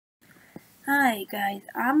Hi guys,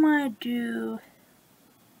 I'm gonna do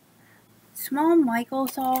small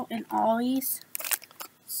microsalt and ollies.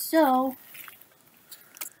 So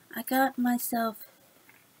I got myself.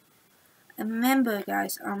 Remember,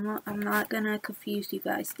 guys, I'm not gonna confuse you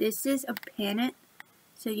guys. This is a pendant,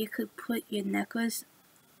 so you could put your necklace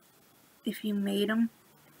if you made them.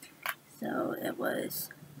 So it was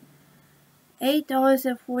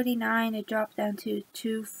 $8.49. It dropped down to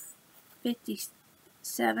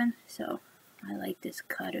 $2.57. So I like this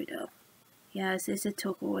cutter though. Yes, it's a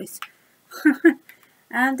turquoise.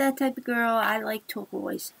 I'm that type of girl. I like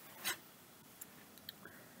turquoise.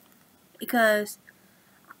 Because,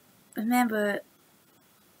 remember,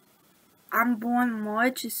 I'm born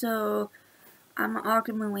March, so I'm an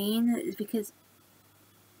aquamarine. It's because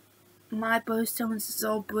my birthstone is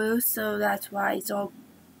all blue, so that's why it's all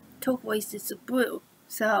turquoise is blue.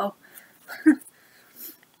 So,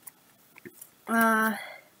 I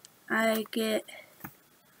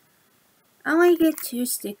only get 2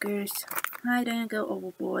 stickers. I didn't go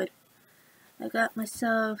overboard. I got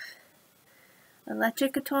myself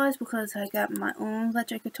electric guitars because I got my own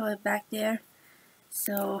electric guitar back there.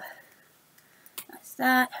 So, that's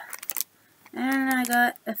that. And I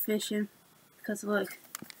got a fishing because look,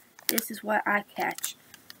 this is what I catch.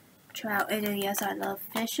 Trout, and yes, I love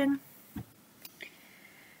fishing.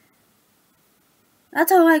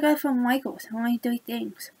 That's all I got from Michael's. Only 3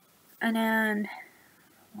 things. And then,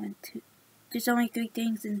 1, 2. There's only 3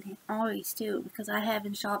 things in the ollies too, because I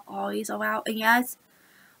haven't shopped ollies around. And yes,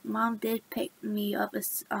 Mom did pick me up a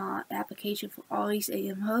application for ollies,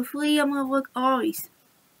 and hopefully I'm gonna work ollies.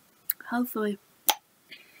 Hopefully.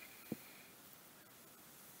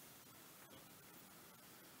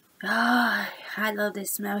 I love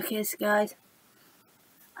this smell kiss, guys.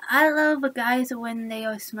 I love the guys when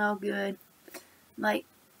they smell good. Like,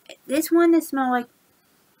 this one, it smells like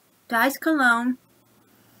Dice Cologne.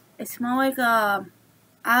 It smells like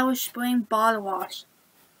Irish Spring bottle wash.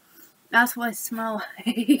 That's what it smells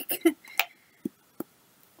like.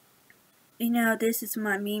 You know, this is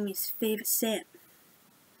my Mimi's favorite scent.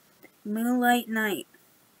 Moonlight Night.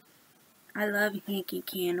 I love Yankee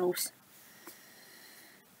candles.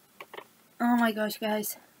 Oh my gosh,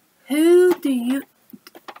 guys. Who do you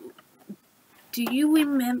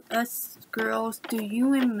remember, us girls, do you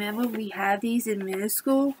remember we had these in middle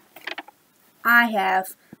school? I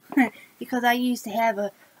have. Because I used to have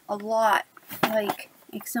a lot. Like,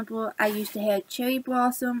 example, I used to have Cherry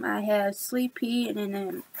Blossom, I had Sleepy, and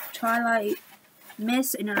then Twilight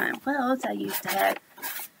Mist, and then what else I used to have?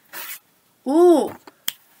 Ooh!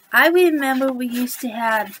 I remember we used to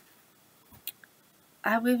have,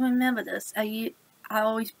 I remember this, I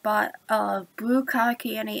always bought blue cotton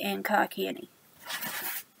candy and cotton candy.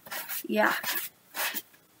 Yeah.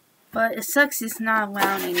 But it sucks it's not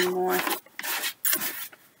around anymore.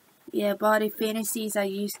 Yeah, Body Fantasies, I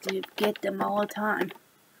used to get them all the time.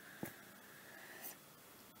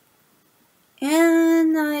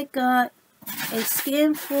 And I got a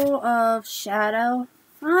skin full of shadow.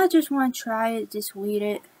 I just want to try it, just read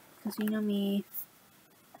it. Because you know me,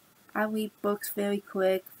 I read books very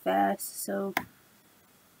quick, fast, so.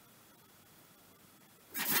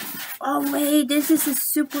 Oh wait, this is a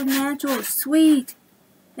supernatural, sweet.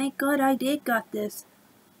 Thank God I did got this.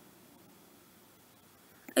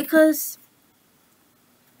 Because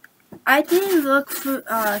I did look for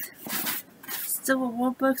Civil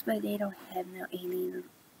War books, but they don't have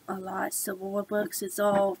a lot of Civil War books. It's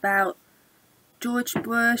all about George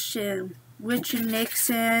Bush and Richard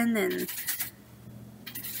Nixon and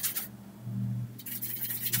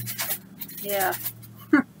yeah.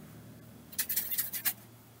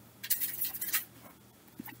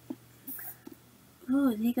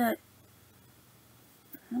 Ooh, they got,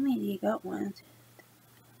 how many they got? 1, 2,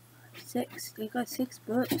 6. They got 6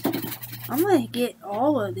 books. I'm gonna get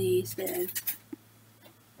all of these then.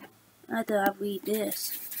 After I read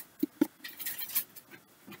this.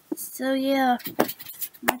 So yeah,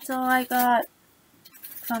 that's all I got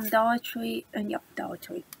from Dollar Tree, and yep, Dollar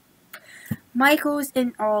Tree. Michael's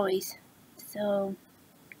and Ollie's. So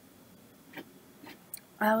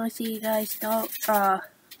I will see you guys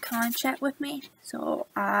contact with me. So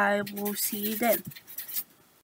I will see you then.